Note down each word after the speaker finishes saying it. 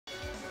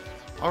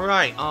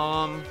Alright,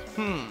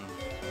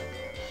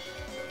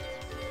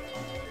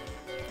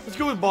 let's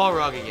go with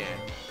Balrog again.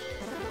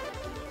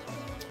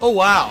 Oh,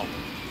 wow.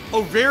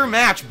 A rare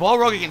match,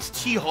 Balrog against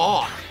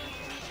T.Hawk.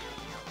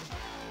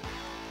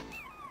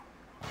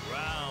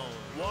 Round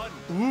one.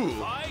 Ooh.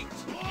 Fight.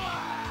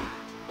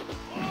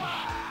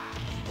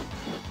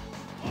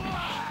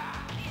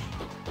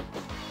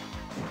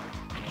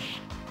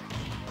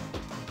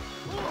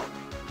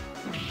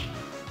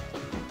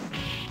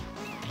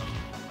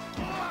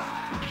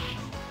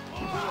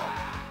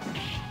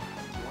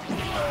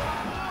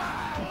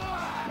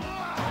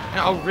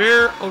 Now,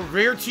 a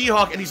rare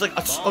T.Hawk, and he's like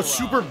a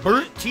super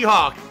burnt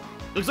T.Hawk.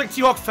 Looks like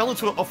T.Hawk fell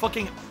into a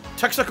fucking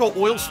Texaco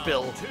oil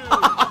spill.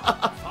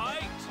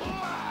 Fight.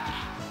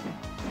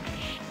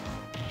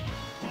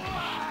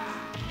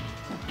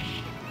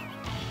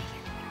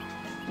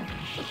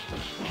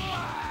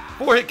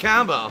 4-hit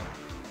combo.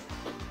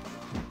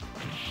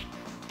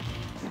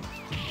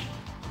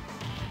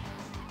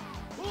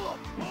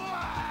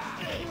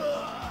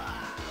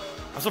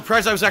 I'm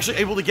surprised I was actually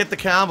able to get the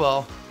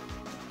combo.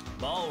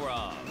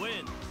 Balrog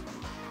wins.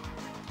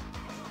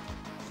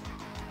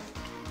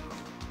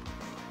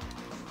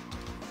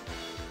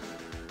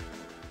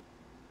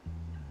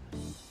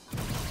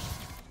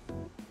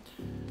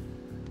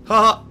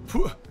 Haha,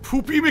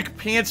 Poopy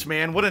McPants,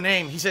 man, what a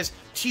name. He says,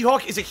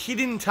 T-Hawk is a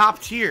hidden top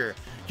tier.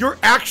 You're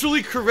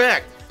actually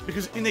correct,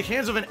 because in the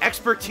hands of an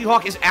expert,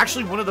 T-Hawk is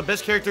actually one of the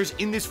best characters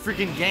in this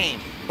freaking game,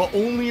 but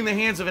only in the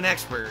hands of an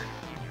expert.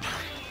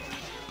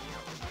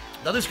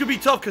 Now this could be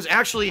tough, because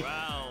actually,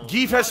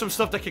 Gief has some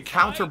stuff that could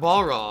counter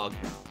Balrog.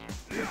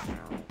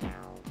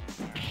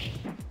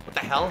 What the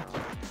hell?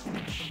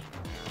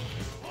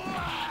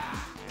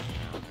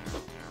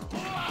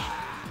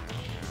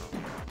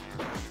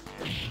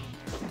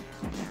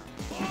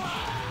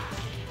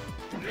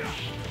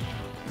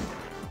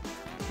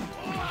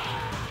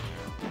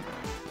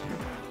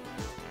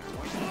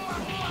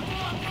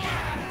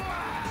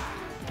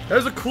 That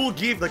was a cool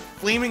Gief, like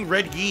flaming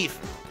red Gief.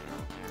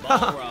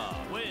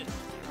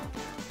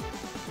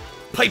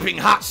 Piping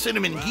hot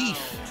cinnamon Gief.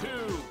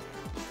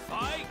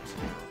 Fight.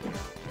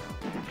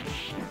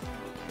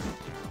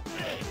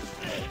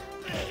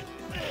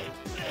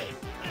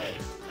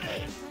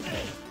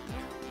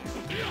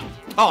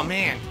 Oh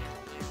man.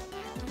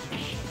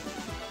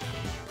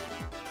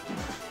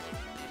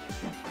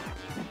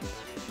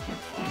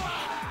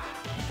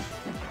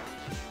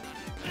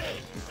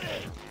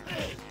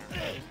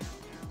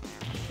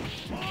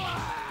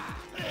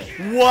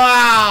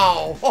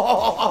 Wow!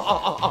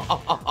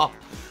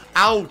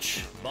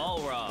 Ouch!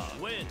 Balrog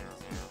wins.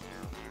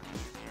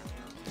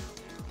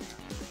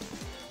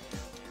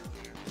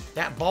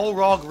 That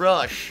Balrog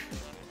rush.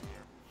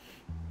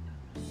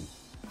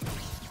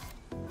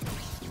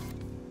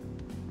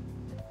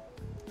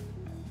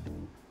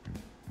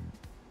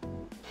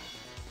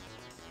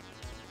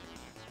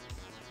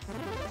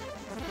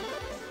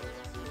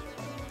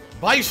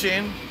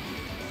 Bison.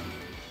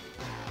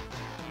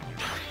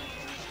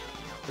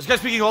 This guy's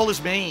speaking all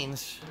his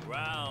mains.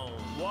 Round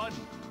one.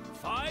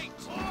 Fight.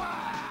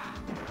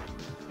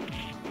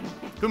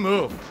 Good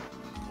move.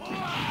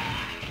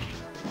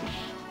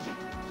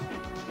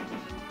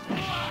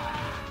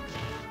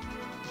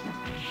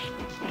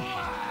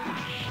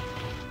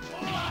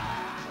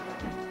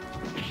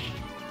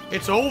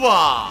 It's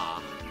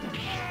over.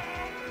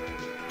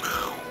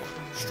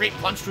 Straight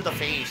punch to the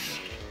face.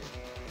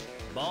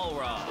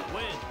 Balrog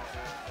wins.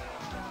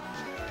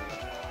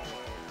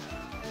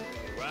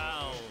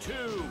 Round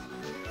two.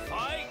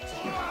 Fight.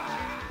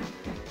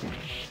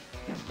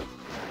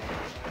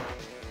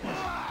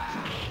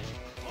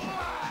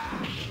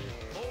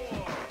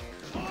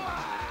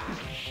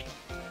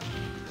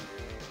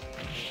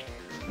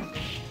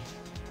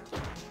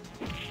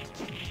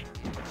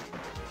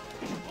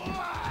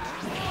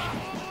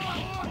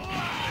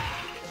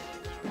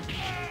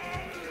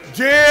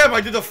 Damn, I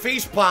did the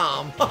face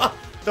palm.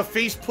 The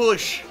face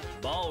push.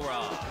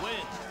 Balrog wins.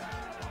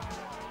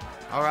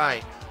 All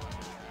right.